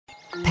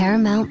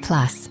Paramount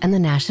Plus and the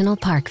National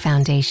Park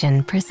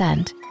Foundation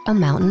present A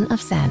Mountain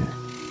of Zen.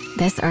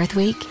 This Earth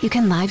Week, you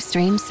can live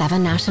stream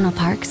 7 national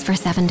parks for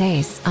 7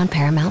 days on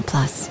Paramount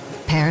Plus.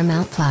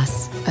 Paramount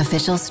Plus,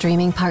 official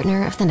streaming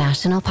partner of the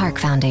National Park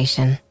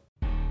Foundation.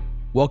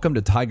 Welcome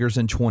to Tigers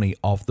in 20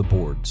 Off the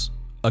Boards,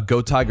 a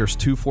Go Tigers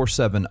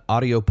 247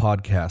 audio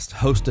podcast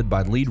hosted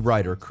by lead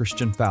writer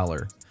Christian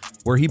Fowler,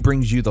 where he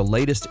brings you the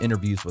latest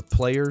interviews with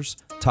players,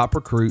 top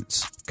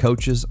recruits,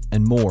 coaches,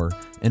 and more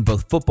in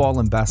both football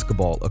and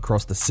basketball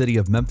across the city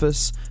of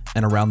Memphis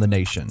and around the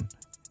nation.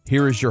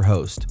 Here is your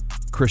host,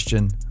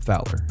 Christian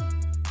Fowler.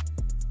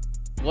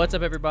 What's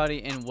up,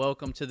 everybody, and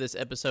welcome to this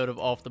episode of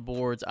Off the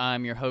Boards.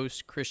 I'm your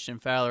host, Christian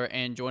Fowler,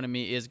 and joining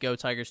me is Go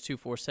Tigers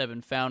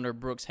 247 founder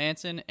Brooks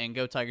Hanson and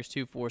Go Tigers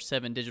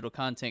 247 digital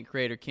content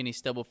creator Kenny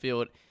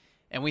Stubblefield.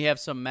 And we have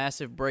some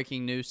massive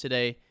breaking news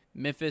today.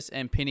 Memphis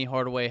and Penny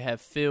Hardaway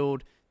have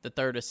filled the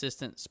third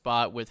assistant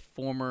spot with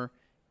former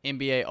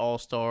NBA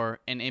All-Star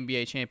and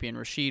NBA champion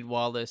Rasheed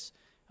Wallace,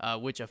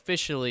 which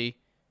officially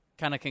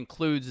kind of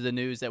concludes the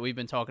news that we've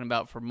been talking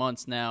about for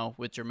months now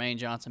with Jermaine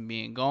Johnson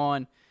being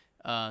gone.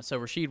 So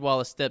Rasheed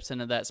Wallace steps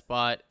into that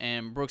spot.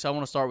 And Brooks, I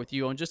want to start with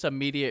you on just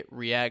immediate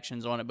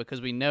reactions on it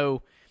because we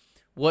know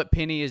what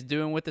Penny is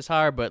doing with this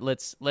hire, but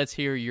let's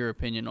hear your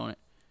opinion on it.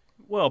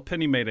 Well,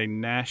 Penny made a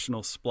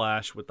national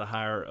splash with the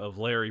hire of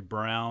Larry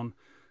Brown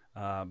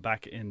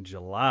back in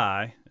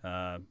July,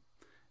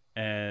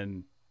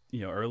 and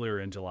earlier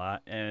in July,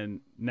 and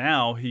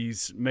now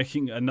he's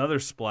making another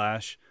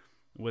splash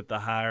with the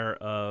hire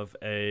of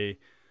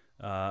another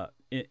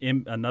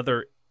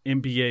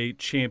NBA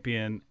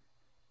champion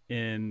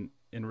in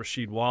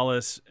Rasheed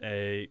Wallace,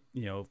 a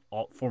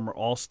former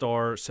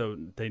All-Star. So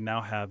they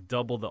now have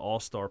double the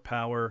All-Star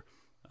power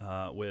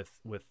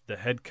with the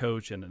head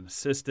coach and an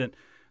assistant.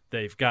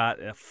 They've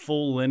got a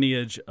full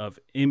lineage of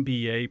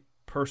NBA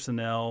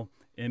personnel,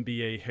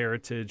 NBA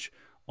heritage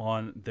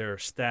on their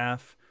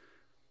staff.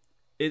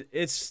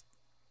 It's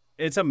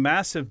a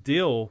massive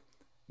deal,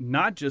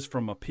 not just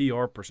from a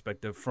PR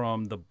perspective,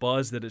 from the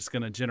buzz that it's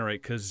going to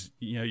generate, because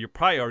you're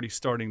probably already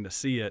starting to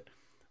see it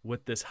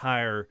with this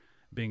hire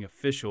being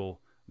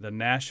official. The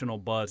national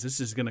buzz. This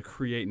is going to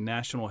create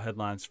national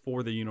headlines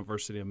for the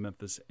University of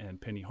Memphis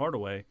and Penny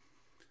Hardaway.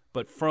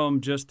 But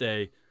from just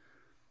a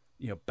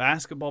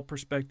basketball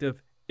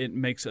perspective, it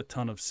makes a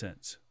ton of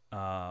sense.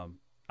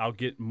 I'll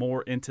get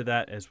more into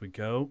that as we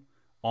go.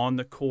 On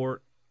the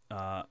court,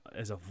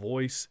 as a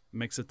voice,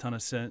 makes a ton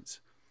of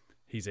sense.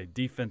 He's a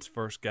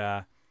defense-first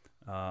guy.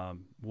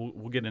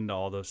 We'll get into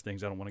all those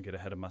things. I don't want to get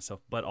ahead of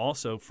myself. But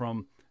also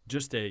from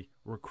just a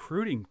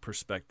recruiting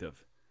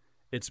perspective,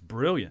 it's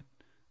brilliant.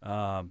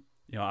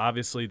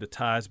 Obviously the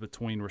ties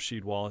between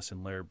Rasheed Wallace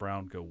and Larry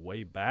Brown go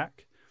way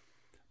back,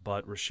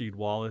 but Rasheed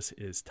Wallace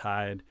is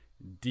tied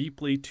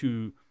deeply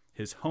to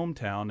his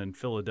hometown in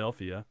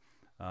Philadelphia,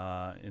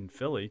 in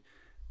Philly.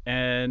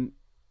 And,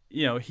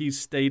 he's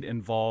stayed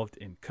involved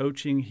in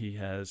coaching. He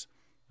has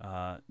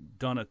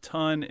done a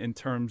ton in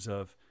terms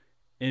of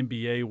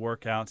NBA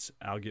workouts.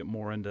 I'll get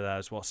more into that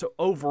as well. So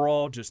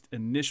overall, just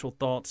initial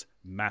thoughts,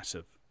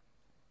 massive.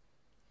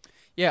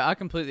 Yeah, I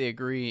completely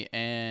agree,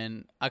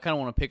 and I kind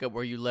of want to pick up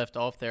where you left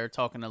off there,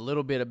 talking a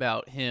little bit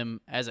about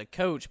him as a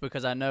coach,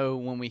 because I know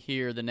when we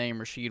hear the name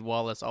Rasheed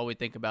Wallace, all we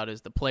think about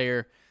is the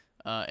player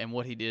and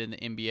what he did in the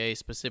NBA,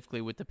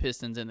 specifically with the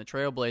Pistons and the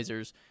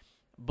Trailblazers.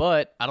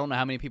 But I don't know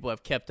how many people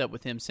have kept up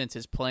with him since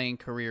his playing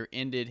career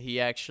ended. He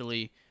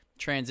actually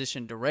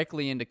transitioned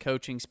directly into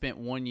coaching, spent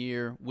 1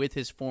 year with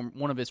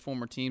one of his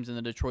former teams in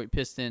the Detroit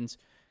Pistons,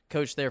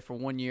 coached there for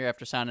 1 year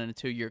after signing a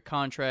 2-year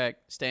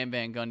contract. Stan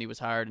Van Gundy was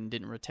hired and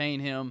didn't retain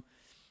him.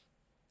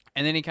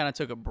 And then he kind of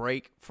took a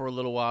break for a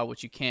little while,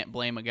 which you can't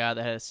blame a guy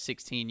that had a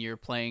 16-year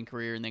playing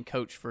career and then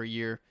coached for a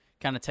year,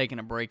 kind of taking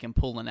a break and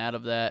pulling out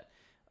of that.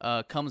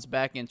 Comes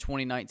back in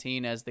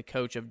 2019 as the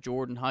coach of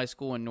Jordan High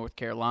School in North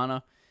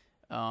Carolina,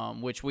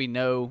 which we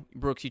know,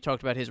 Brooks, you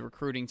talked about his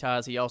recruiting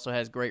ties. He also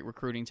has great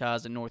recruiting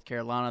ties in North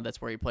Carolina. That's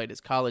where he played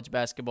his college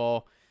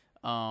basketball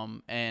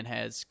and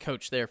has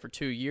coached there for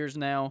 2 years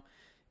now.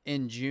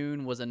 In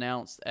June was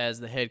announced as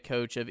the head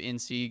coach of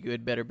NC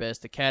Good, Better,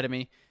 Best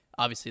Academy.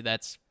 Obviously,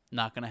 that's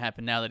not going to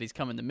happen now that he's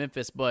coming to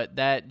Memphis, but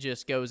that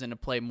just goes into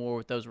play more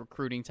with those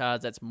recruiting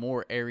ties. That's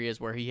more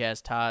areas where he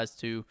has ties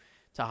to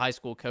high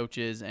school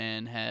coaches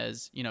and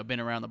has, been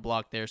around the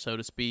block there, so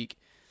to speak.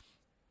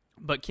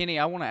 But, Kenny,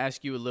 I want to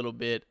ask you a little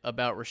bit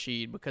about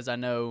Rasheed, because I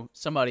know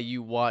somebody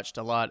you watched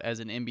a lot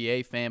as an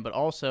NBA fan, but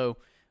also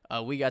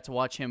we got to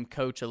watch him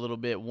coach a little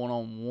bit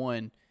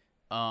one-on-one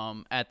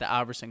at the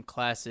Iverson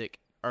Classic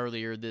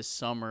earlier this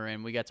summer,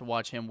 and we got to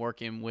watch him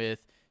working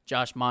with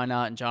Josh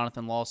Minot and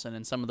Jonathan Lawson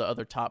and some of the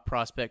other top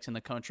prospects in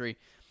the country.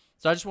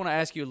 So I just want to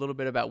ask you a little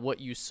bit about what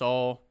you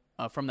saw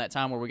from that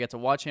time where we got to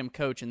watch him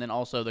coach, and then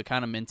also the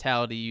kind of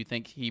mentality you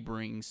think he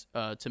brings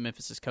to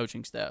Memphis's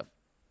coaching staff.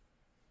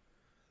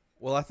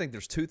 Well, I think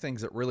there's two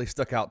things that really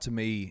stuck out to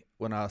me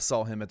when I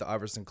saw him at the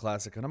Iverson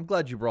Classic, and I'm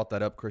glad you brought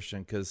that up,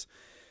 Christian, because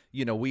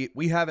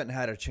we haven't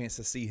had a chance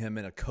to see him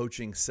in a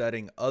coaching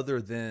setting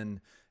other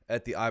than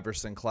at the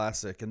Iverson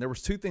Classic, and there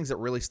was two things that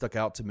really stuck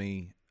out to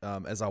me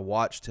as I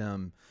watched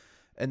him.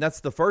 And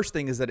that's the first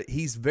thing, is that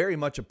he's very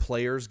much a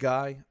player's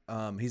guy.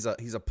 He's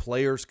a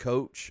player's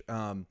coach.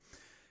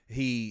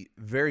 He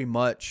very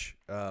much,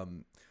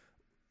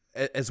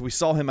 as we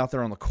saw him out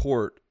there on the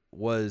court,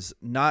 was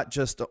not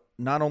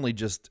only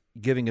just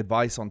giving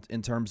advice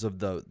in terms of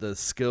the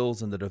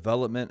skills and the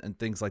development and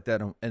things like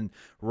that, and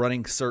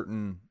running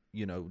certain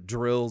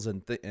drills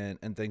and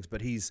things,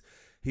 but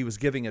he was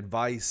giving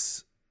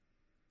advice,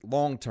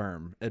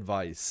 long-term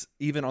advice,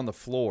 even on the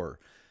floor.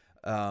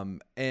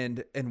 And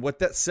what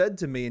that said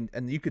to me,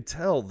 and you could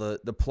tell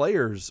the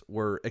players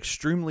were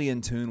extremely in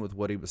tune with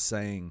what he was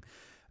saying,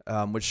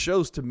 which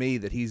shows to me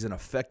that he's an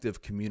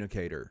effective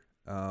communicator.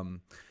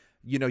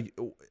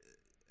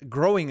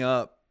 Growing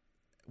up,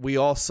 we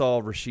all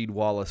saw Rasheed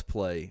Wallace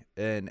play,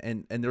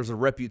 and there's a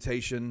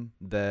reputation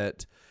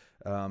that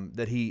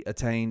he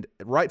attained,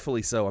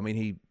 rightfully so. I mean,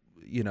 he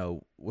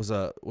was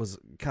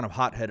kind of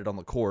hot-headed on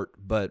the court,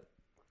 but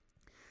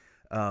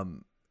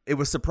it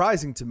was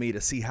surprising to me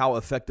to see how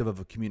effective of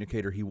a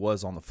communicator he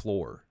was on the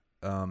floor.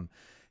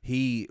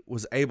 He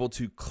was able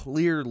to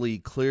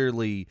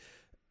clearly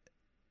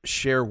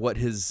share what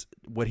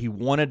he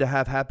wanted to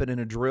have happen in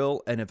a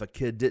drill, and if a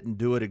kid didn't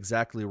do it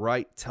exactly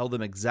right, tell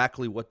them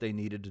exactly what they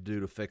needed to do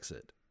to fix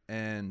it.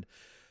 And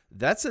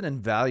that's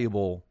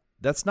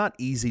that's not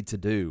easy to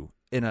do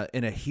in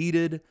a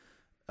heated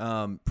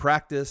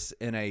practice,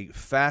 in a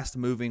fast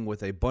moving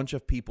with a bunch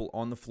of people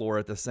on the floor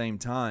at the same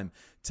time,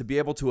 to be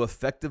able to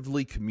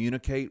effectively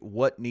communicate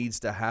what needs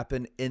to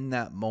happen in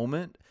that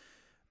moment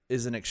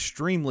is an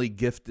extremely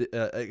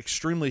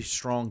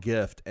strong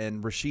gift,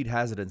 and Rasheed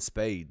has it in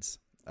spades.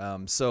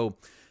 So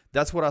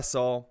that's what I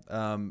saw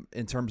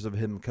in terms of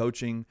him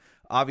coaching.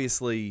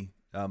 Obviously,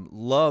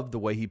 love the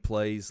way he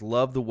plays,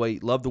 love the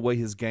way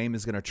his game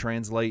is going to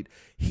translate.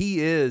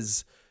 He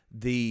is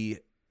the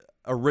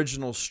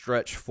original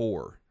stretch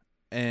four.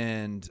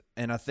 And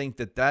I think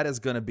that is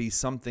going to be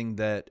something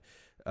that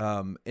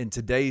in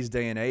today's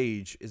day and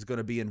age is going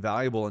to be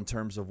invaluable in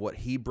terms of what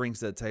he brings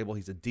to the table.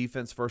 He's a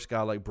defense-first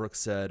guy, like Brooks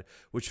said,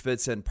 which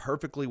fits in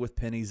perfectly with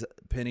Penny's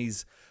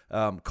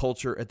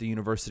culture at the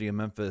University of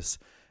Memphis.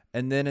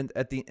 And then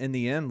in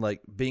the end,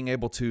 like being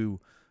able to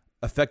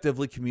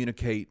effectively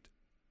communicate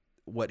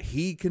what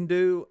he can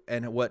do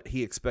and what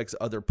he expects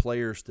other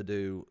players to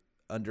do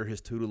under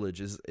his tutelage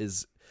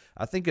is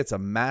I think it's a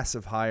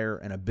massive hire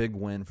and a big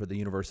win for the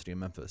University of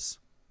Memphis.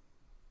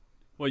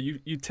 Well,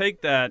 you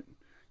take that,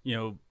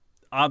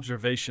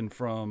 observation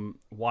from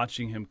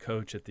watching him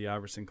coach at the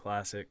Iverson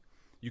Classic.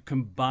 You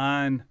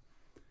combine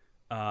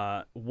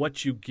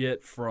what you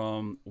get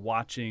from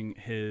watching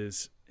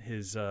his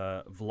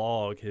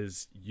vlog,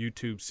 his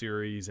YouTube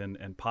series and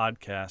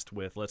podcast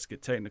with Let's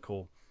Get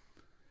Technical.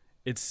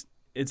 It's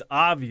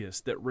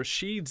obvious that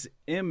Rasheed's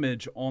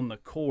image on the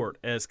court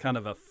as kind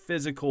of a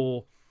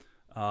physical,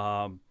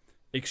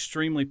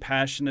 extremely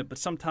passionate, but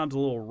sometimes a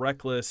little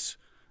reckless,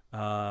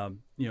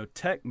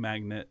 tech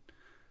magnet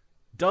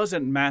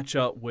doesn't match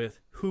up with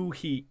who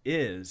he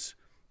is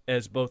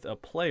as both a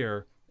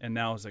player and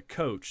now as a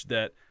coach.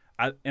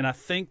 I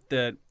think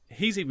that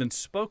he's even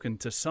spoken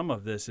to some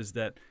of this, is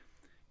that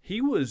he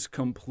was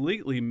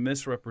completely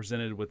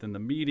misrepresented within the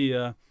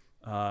media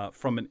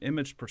from an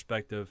image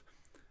perspective,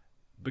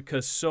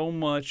 because so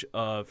much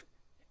of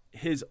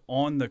his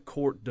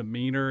on-the-court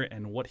demeanor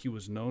and what he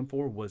was known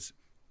for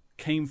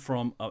came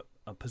from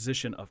a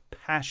position of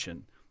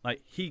passion.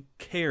 Like, he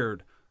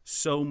cared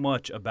so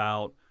much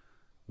about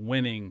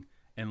winning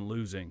and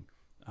losing.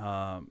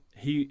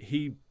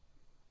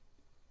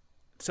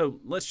 So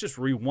let's just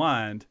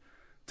rewind.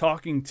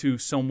 Talking to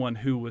someone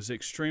who was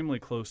extremely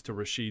close to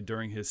Rasheed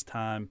during his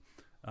time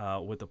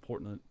with the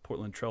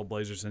Portland Trail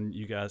Blazers, and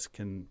you guys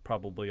can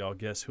probably all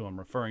guess who I'm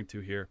referring to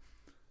here.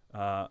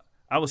 I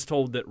was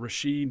told that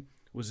Rasheed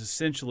was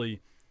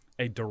essentially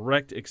a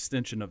direct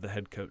extension of the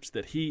head coach,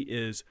 that he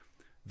is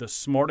the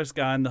smartest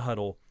guy in the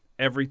huddle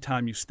every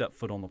time you step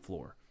foot on the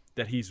floor,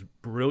 that he's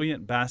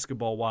brilliant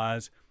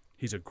basketball-wise,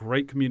 he's a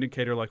great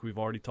communicator like we've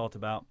already talked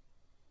about,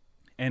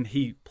 and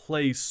he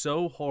plays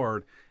so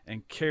hard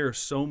and cares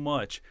so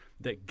much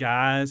that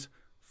guys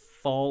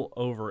fall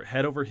over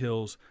head over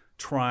heels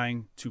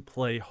trying to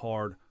play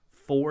hard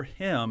for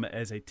him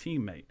as a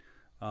teammate.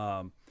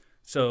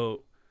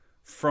 So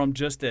from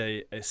just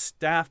a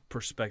staff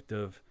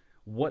perspective,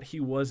 what he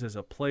was as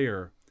a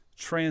player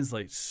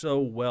translates so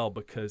well,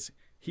 because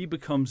he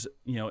becomes,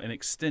 an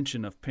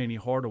extension of Penny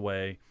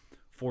Hardaway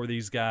for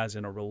these guys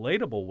in a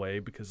relatable way,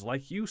 because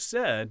like you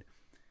said,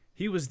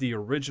 he was the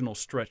original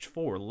stretch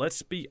four.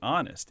 Let's be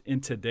honest.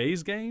 In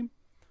today's game,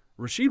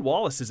 Rasheed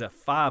Wallace is at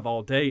 5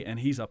 all day, and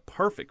he's a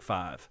perfect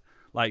 5.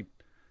 Like,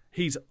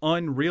 he's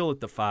unreal at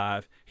the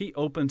 5. He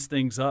opens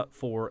things up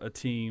for a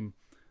team.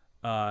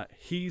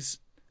 He's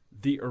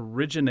the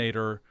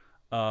originator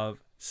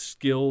of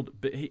skilled.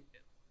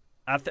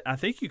 I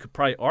think you could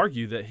probably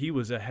argue that he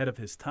was ahead of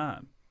his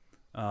time.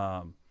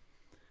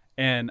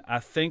 And I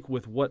think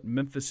with what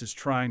Memphis is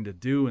trying to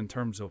do in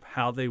terms of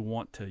how they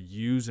want to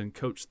use and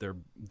coach their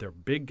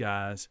big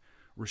guys,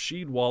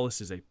 Rasheed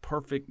Wallace is a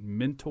perfect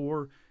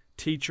mentor,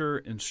 teacher,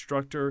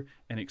 instructor,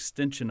 and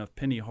extension of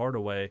Penny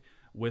Hardaway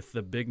with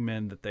the big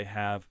men that they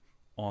have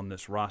on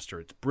this roster.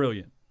 It's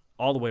brilliant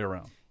all the way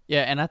around.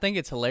 Yeah, and I think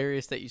it's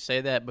hilarious that you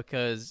say that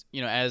because,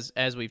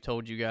 as we've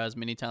told you guys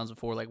many times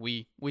before, like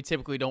we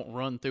typically don't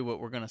run through what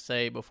we're going to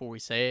say before we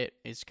say it.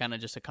 It's kind of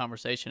just a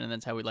conversation, and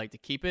that's how we like to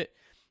keep it.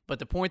 But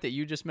the point that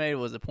you just made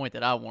was the point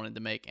that I wanted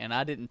to make, and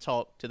I didn't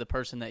talk to the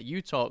person that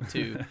you talked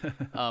to,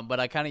 but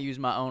I kind of used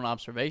my own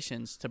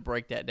observations to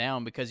break that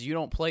down because you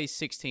don't play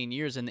 16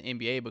 years in the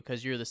NBA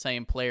because you're the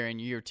same player in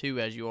year 2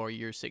 as you are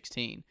year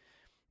 16.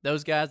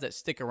 Those guys that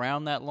stick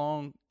around that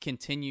long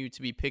continue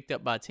to be picked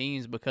up by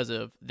teams because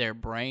of their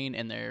brain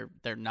and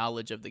their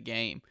knowledge of the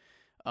game.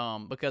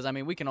 Because,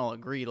 we can all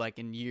agree, like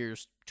in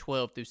years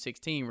 12 through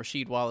 16,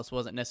 Rasheed Wallace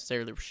wasn't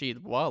necessarily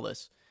Rasheed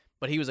Wallace,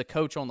 but he was a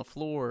coach on the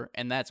floor,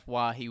 and that's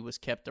why he was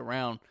kept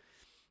around.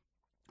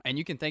 And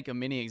you can think of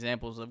many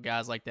examples of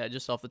guys like that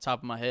just off the top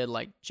of my head,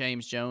 like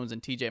James Jones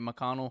and TJ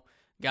McConnell,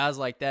 guys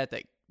like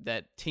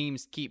that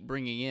teams keep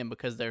bringing in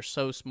because they're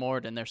so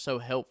smart and they're so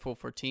helpful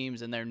for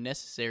teams and they're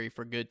necessary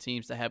for good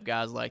teams to have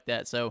guys like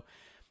that. So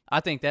I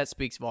think that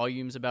speaks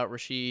volumes about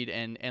Rasheed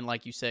and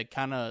like you said,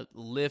 kind of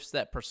lifts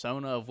that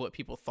persona of what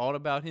people thought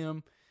about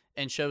him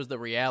and shows the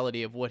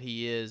reality of what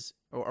he is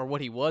or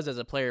what he was as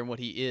a player and what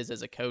he is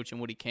as a coach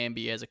and what he can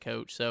be as a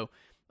coach. So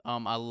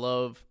I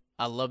love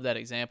that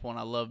example, and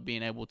I love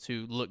being able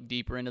to look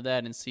deeper into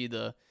that and see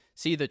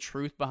the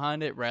truth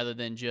behind it rather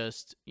than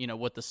just,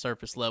 what the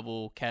surface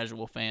level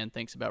casual fan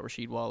thinks about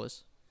Rasheed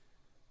Wallace.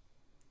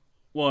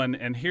 Well,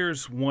 and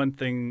here's one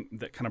thing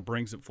that kind of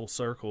brings it full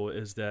circle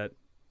is that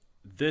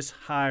this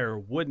hire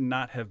would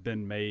not have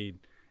been made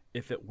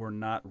if it were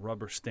not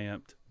rubber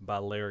stamped by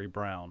Larry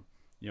Brown.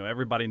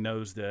 Everybody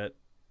knows that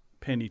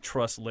Penny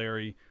trusts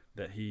Larry,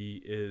 that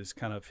he is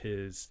kind of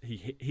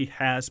he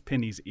has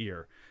Penny's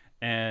ear.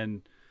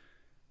 And,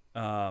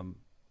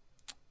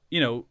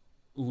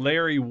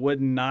 Larry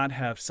would not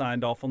have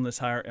signed off on this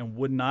hire and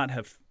would not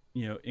have,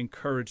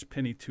 encouraged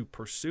Penny to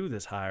pursue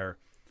this hire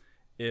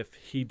if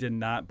he did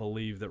not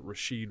believe that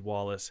Rasheed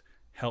Wallace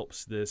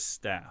helps this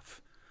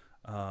staff.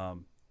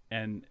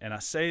 And I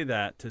say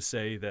that to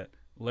say that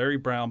Larry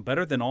Brown,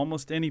 better than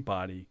almost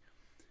anybody,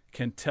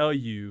 can tell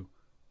you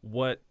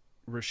what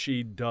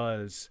Rasheed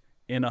does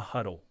in a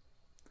huddle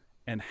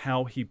and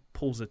how he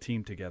pulls a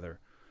team together.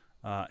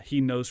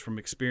 He knows from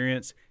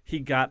experience. He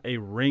got a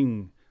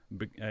ring,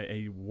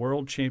 a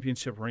world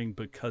championship ring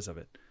because of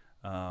it.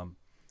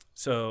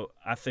 So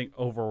I think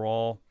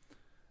overall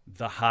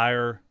the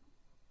hire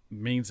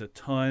means a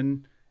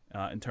ton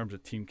in terms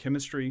of team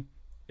chemistry.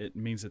 It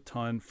means a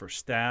ton for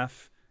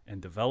staff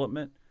and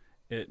development.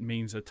 It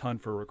means a ton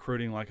for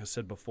recruiting, like I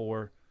said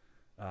before.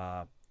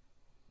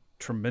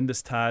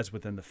 Tremendous ties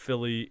within the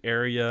Philly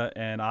area,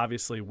 and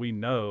obviously we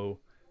know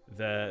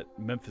that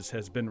Memphis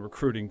has been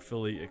recruiting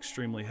Philly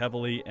extremely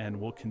heavily and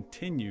will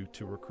continue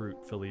to recruit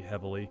Philly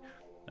heavily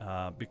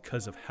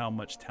because of how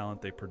much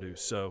talent they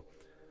produce. So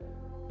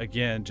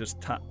again, just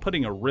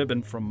putting a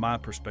ribbon from my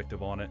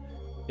perspective on it,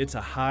 it's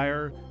a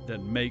hire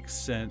that makes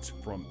sense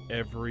from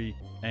every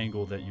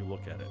angle that you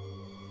look at it.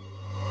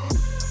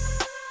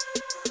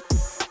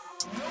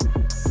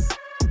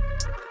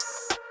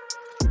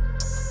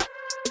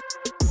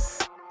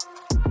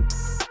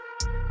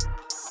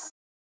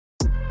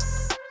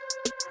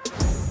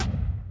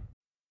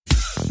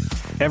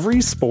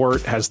 Every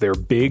sport has their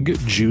big,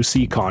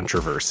 juicy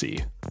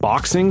controversy.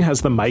 Boxing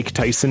has the Mike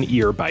Tyson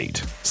ear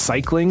bite.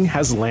 Cycling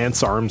has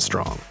Lance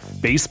Armstrong.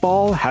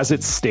 Baseball has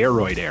its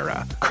steroid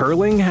era.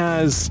 Curling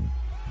has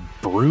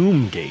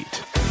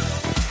Broomgate.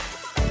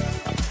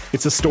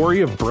 It's a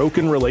story of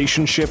broken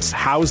relationships,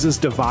 houses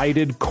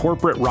divided,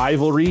 corporate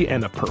rivalry,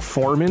 and a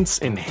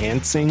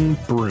performance-enhancing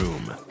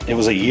broom. It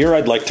was a year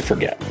I'd like to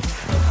forget.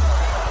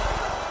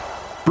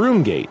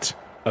 Broomgate.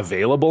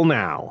 Available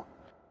now.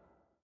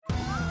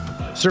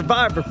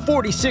 Survivor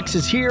 46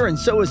 is here, and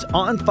so is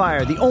On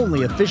Fire, the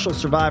only official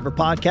Survivor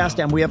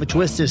podcast, and we have a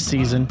twist this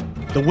season.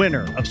 The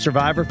winner of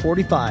Survivor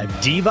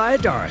 45, Dee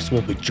Valladares,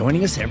 will be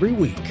joining us every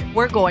week.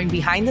 We're going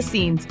behind the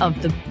scenes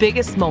of the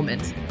biggest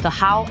moments, the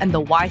how and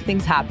the why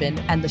things happen,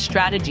 and the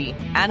strategy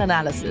and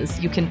analysis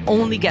you can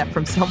only get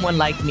from someone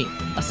like me,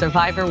 a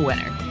Survivor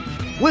winner.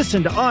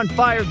 Listen to On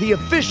Fire, the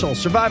official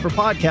Survivor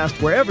podcast,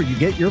 wherever you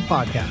get your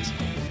podcasts.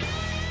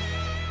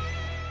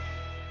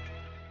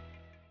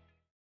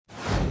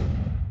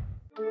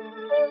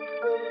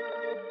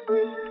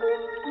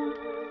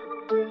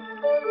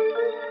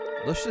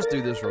 Let's just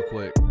do this real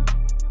quick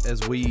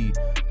as we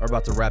are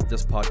about to wrap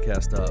this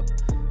podcast up.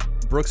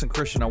 Brooks and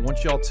Christian, I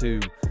want y'all to,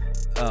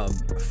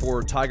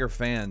 for Tiger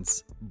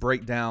fans,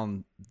 break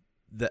down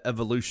the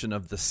evolution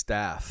of the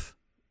staff,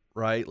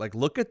 right? Like,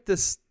 look at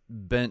this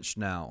bench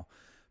now.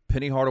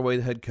 Penny Hardaway,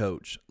 the head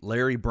coach,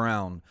 Larry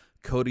Brown,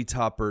 Cody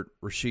Toppert,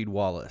 Rasheed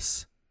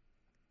Wallace.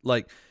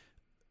 Like,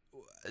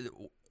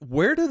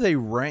 where do they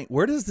rank?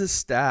 Where does this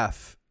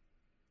staff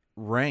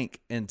rank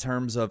in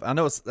terms of, I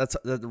know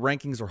the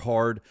rankings are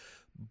hard,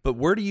 but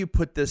where do you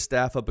put this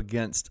staff up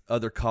against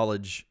other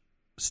college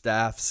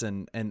staffs,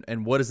 and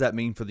what does that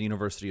mean for the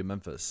University of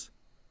Memphis?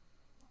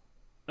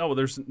 Oh,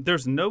 well,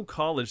 there's no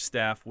college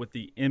staff with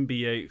the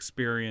NBA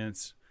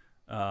experience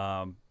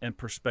and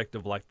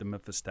perspective like the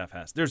Memphis staff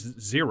has. There's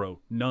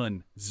zero,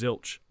 none,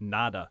 zilch,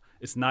 nada.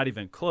 It's not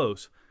even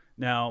close.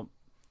 Now,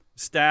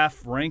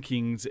 staff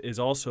rankings is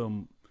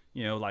also,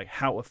 like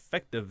how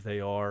effective they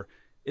are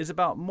is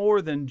about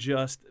more than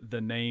just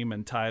the name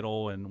and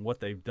title and what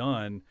they've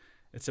done.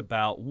 It's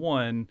about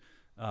one,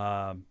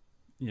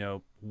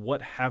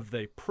 what have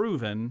they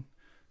proven?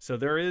 So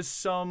there is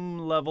some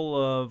level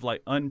of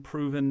like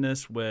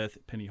unprovenness with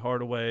Penny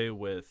Hardaway,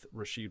 with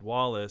Rasheed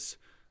Wallace,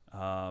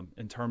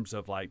 in terms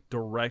of like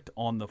direct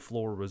on the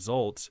floor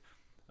results.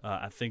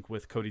 I think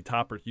with Cody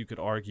Toppert, you could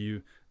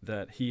argue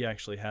that he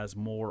actually has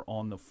more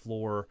on the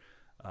floor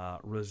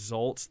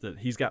results, that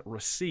he's got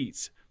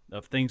receipts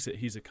of things that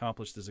he's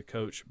accomplished as a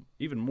coach,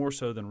 even more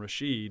so than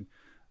Rasheed,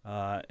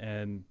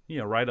 and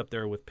right up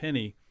there with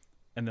Penny,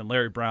 and then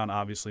Larry Brown,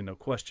 obviously no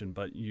question.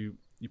 But you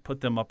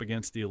put them up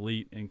against the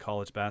elite in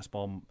college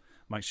basketball,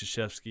 Mike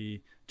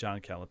Krzyzewski, John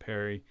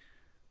Calipari.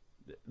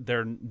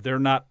 They're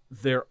not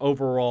there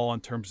overall in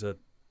terms of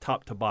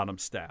top to bottom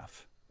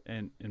staff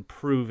and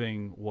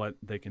improving what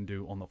they can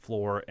do on the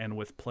floor and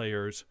with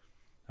players.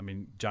 I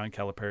mean, John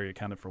Calipari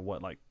accounted for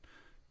like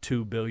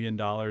 $2 billion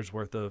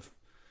worth of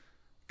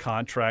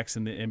contracts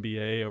in the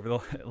NBA over the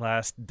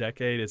last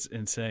decade. It's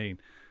insane.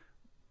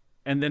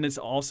 And then it's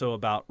also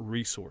about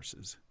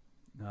resources.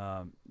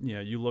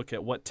 You look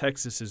at what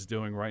Texas is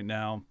doing right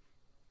now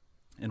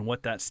and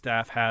what that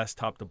staff has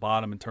top to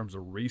bottom in terms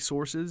of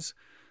resources.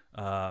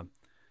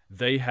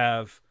 They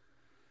have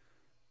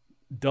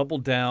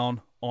doubled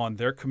down on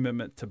their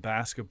commitment to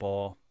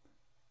basketball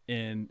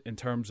in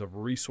terms of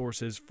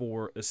resources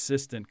for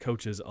assistant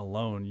coaches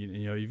alone.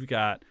 You've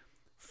got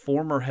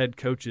former head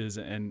coaches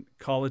and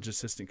college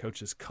assistant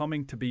coaches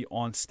coming to be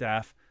on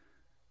staff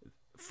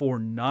for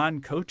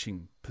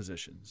non-coaching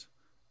positions.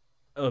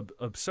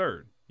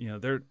 Absurd.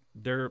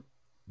 Their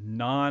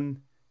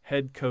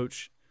non-head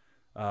coach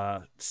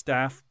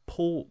staff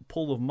pool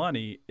of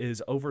money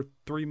is over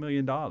 $3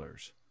 million.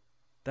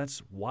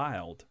 That's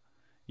wild.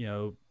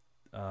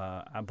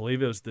 I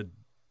believe it was the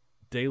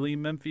Daily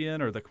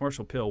Memphian or the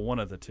Commercial Appeal, one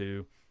of the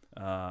two.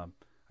 I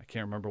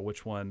can't remember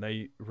which one.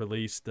 They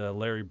released the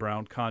Larry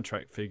Brown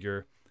contract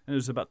figure, and it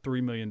was about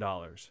 $3 million.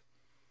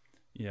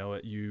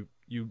 You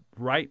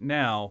right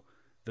now,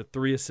 the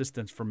three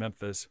assistants for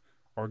Memphis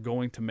are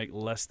going to make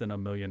less than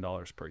 $1 million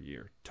per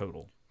year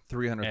total.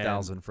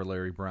 $300,000 for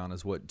Larry Brown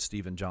is what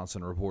Steven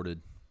Johnson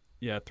reported.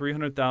 Yeah,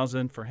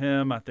 $300,000 for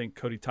him. I think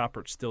Cody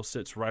Toppert still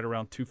sits right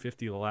around $250,000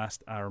 the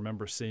last I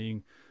remember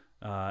seeing,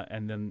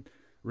 and then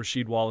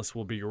Rasheed Wallace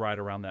will be right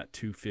around that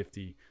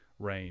 $250,000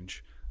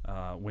 range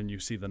when you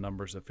see the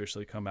numbers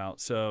officially come out.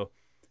 So,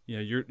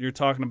 you're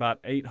talking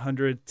about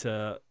 $800,000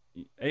 to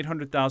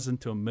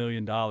 $1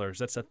 million.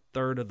 That's a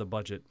third of the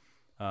budget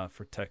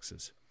for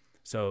Texas.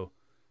 So,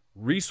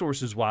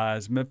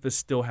 resources-wise, Memphis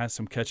still has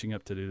some catching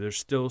up to do. There's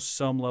still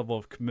some level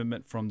of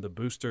commitment from the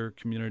booster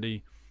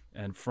community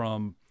and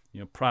from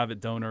private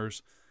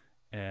donors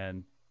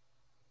and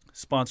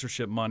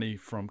sponsorship money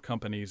from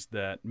companies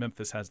that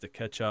Memphis has to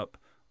catch up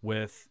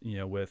with,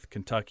 with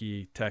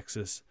Kentucky,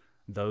 Texas,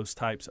 those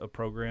types of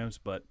programs.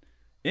 But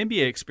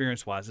NBA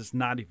experience-wise, it's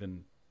not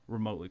even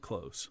remotely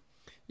close.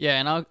 Yeah,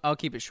 and I'll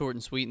keep it short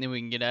and sweet, and then we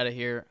can get out of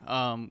here.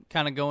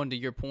 Kind of going to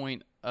your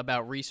point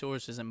about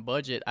resources and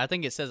budget, I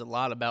think it says a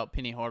lot about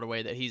Penny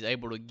Hardaway that he's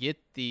able to get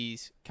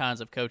these kinds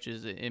of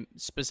coaches, and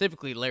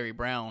specifically Larry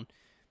Brown,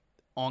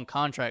 on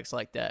contracts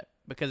like that.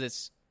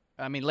 Because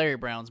Larry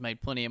Brown's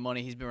made plenty of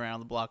money. He's been around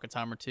the block a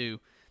time or two.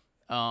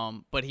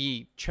 But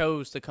he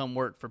chose to come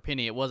work for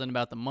Penny. It wasn't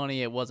about the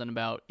money. It wasn't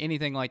about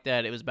anything like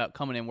that. It was about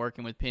coming and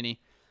working with Penny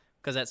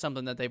because that's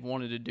something that they've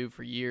wanted to do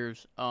for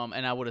years.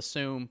 And I would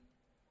assume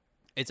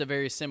it's a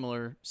very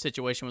similar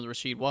situation with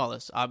Rasheed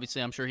Wallace.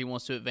 Obviously, I'm sure he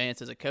wants to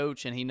advance as a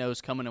coach, and he knows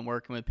coming and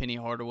working with Penny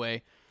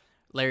Hardaway,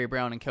 Larry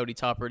Brown, and Cody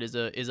Toppert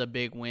is a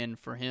big win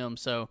for him.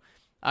 So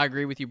I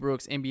agree with you,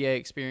 Brooks. NBA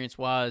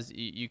experience-wise,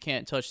 you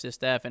can't touch this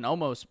staff, and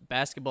almost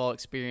basketball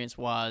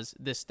experience-wise,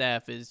 this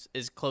staff is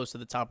close to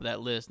the top of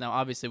that list. Now,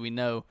 obviously, we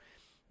know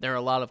there are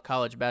a lot of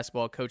college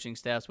basketball coaching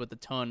staffs with a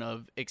ton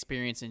of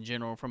experience in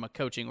general from a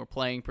coaching or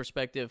playing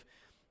perspective.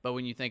 But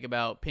when you think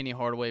about Penny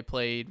Hardaway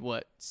played,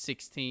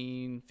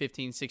 15,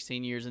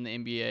 16 years in the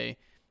NBA.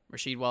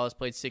 Rasheed Wallace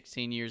played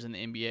 16 years in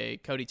the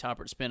NBA. Cody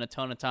Toppert spent a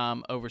ton of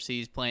time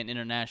overseas playing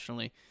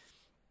internationally.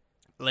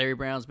 Larry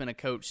Brown's been a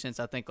coach since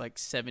I think like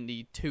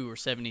 72 or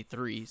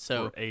 73.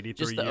 So or 83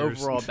 just the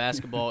years. overall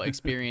basketball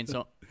experience.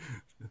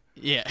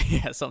 Yeah,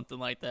 something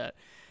like that.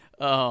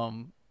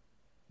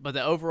 But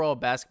the overall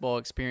basketball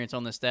experience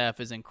on the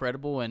staff is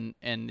incredible, and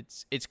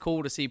it's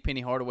cool to see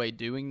Penny Hardaway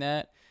doing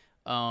that.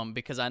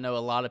 Because I know a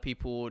lot of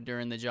people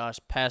during the Josh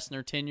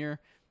Pastner tenure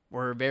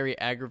were very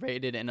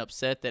aggravated and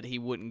upset that he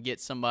wouldn't get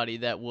somebody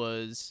that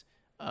was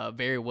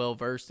very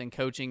well-versed in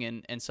coaching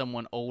and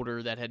someone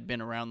older that had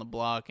been around the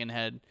block and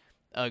had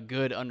a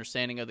good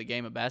understanding of the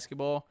game of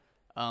basketball.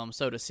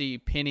 So to see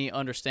Penny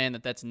understand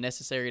that that's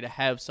necessary to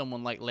have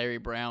someone like Larry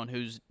Brown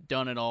who's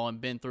done it all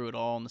and been through it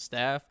all on the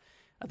staff,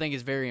 I think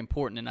is very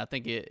important, and I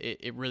think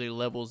it really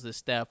levels this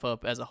staff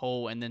up as a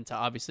whole. And then to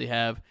obviously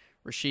have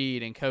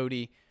Rasheed and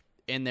Cody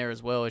in there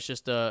as well, it's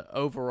just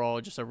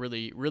overall just a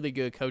really, really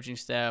good coaching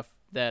staff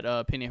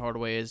that Penny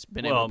Hardaway has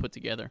been able to put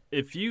together.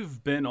 If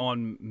you've been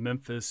on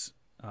Memphis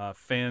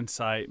fan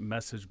site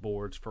message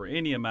boards for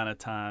any amount of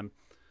time,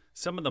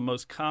 some of the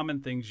most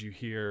common things you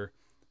hear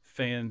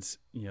fans,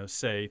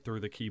 say through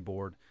the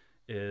keyboard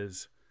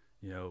is,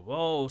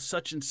 oh,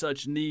 such and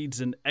such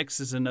needs an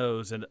X's and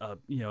O's and a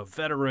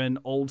veteran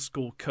old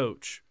school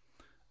coach.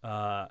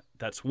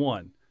 That's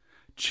one.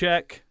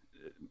 Check.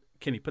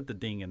 Can you put the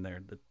ding in there?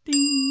 The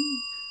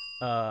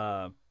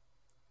ding.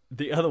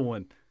 The other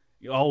one.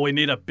 Oh, we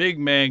need a big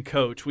man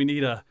coach. We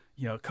need a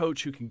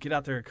coach who can get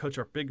out there and coach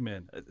our big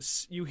men.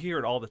 You hear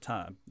it all the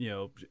time.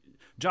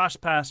 Josh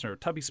Pastner,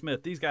 Tubby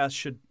Smith. These guys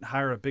should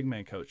hire a big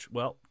man coach.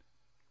 Well,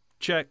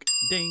 check,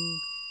 ding.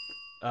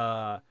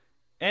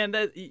 And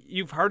that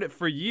you've heard it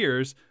for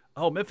years.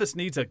 Oh, Memphis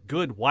needs a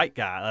good white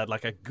guy,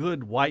 like a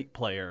good white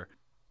player.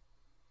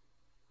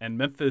 And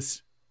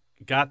Memphis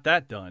got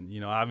that done.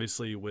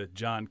 Obviously with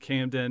John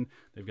Camden,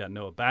 they've got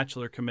Noah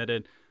Batchelor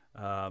committed.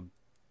 I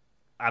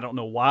don't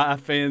know why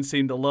fans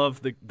seem to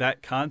love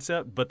that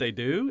concept, but they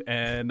do.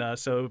 And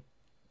so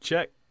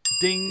check,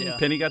 ding, yeah.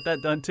 Penny got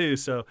that done too.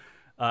 So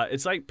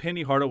it's like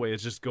Penny Hardaway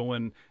is just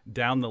going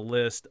down the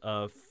list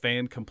of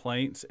fan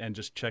complaints and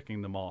just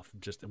checking them off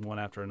just one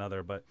after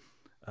another. But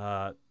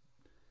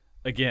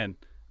again,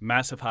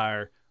 massive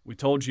hire. We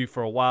told you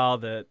for a while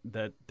that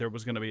there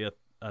was going to be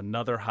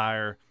another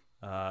hire.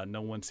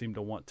 No one seemed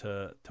to want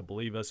to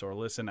believe us or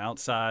listen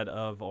outside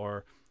of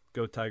our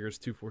Go Tigers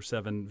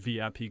 247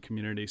 VIP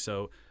community.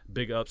 So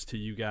big ups to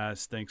you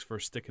guys. Thanks for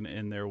sticking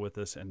in there with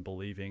us and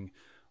believing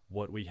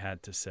what we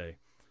had to say.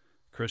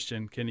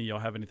 Christian, Kenny, y'all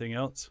have anything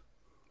else?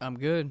 I'm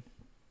good.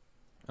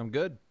 I'm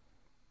good.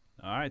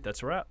 All right,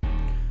 that's a wrap.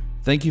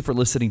 Thank you for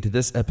listening to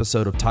this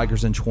episode of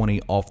Tigers in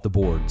 20 Off the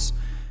Boards.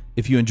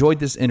 If you enjoyed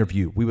this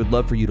interview, we would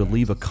love for you to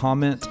leave a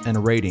comment and a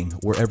rating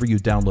wherever you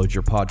download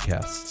your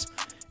podcasts.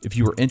 If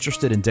you are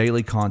interested in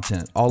daily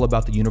content all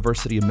about the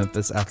University of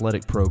Memphis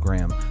athletic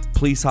program,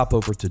 please hop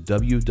over to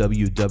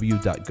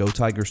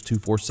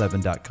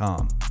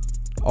www.gotigers247.com.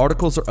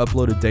 Articles are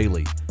uploaded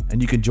daily,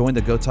 and you can join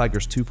the Go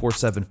Tigers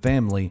 247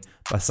 family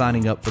by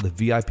signing up for the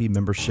VIP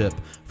membership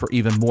for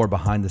even more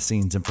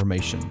behind-the-scenes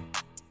information.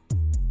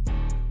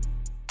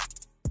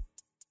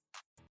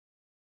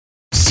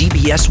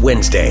 CBS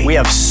Wednesday. We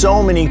have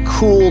so many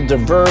cool,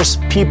 diverse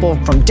people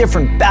from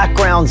different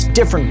backgrounds,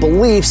 different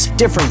beliefs,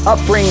 different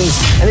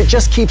upbringings, and it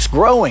just keeps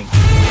growing.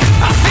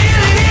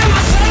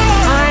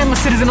 I'm a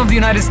citizen of the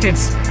United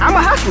States. I'm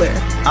a hustler.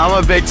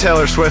 I'm a big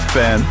Taylor Swift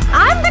fan.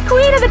 I'm the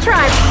queen of the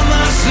tribe.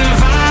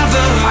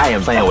 I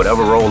am playing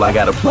whatever role I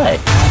gotta play.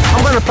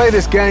 I'm gonna play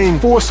this game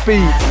full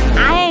speed.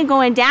 I ain't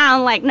going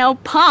down like no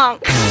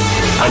punk.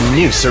 A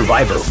new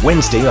Survivor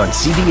Wednesday on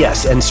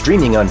CBS and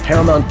streaming on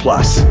Paramount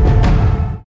Plus.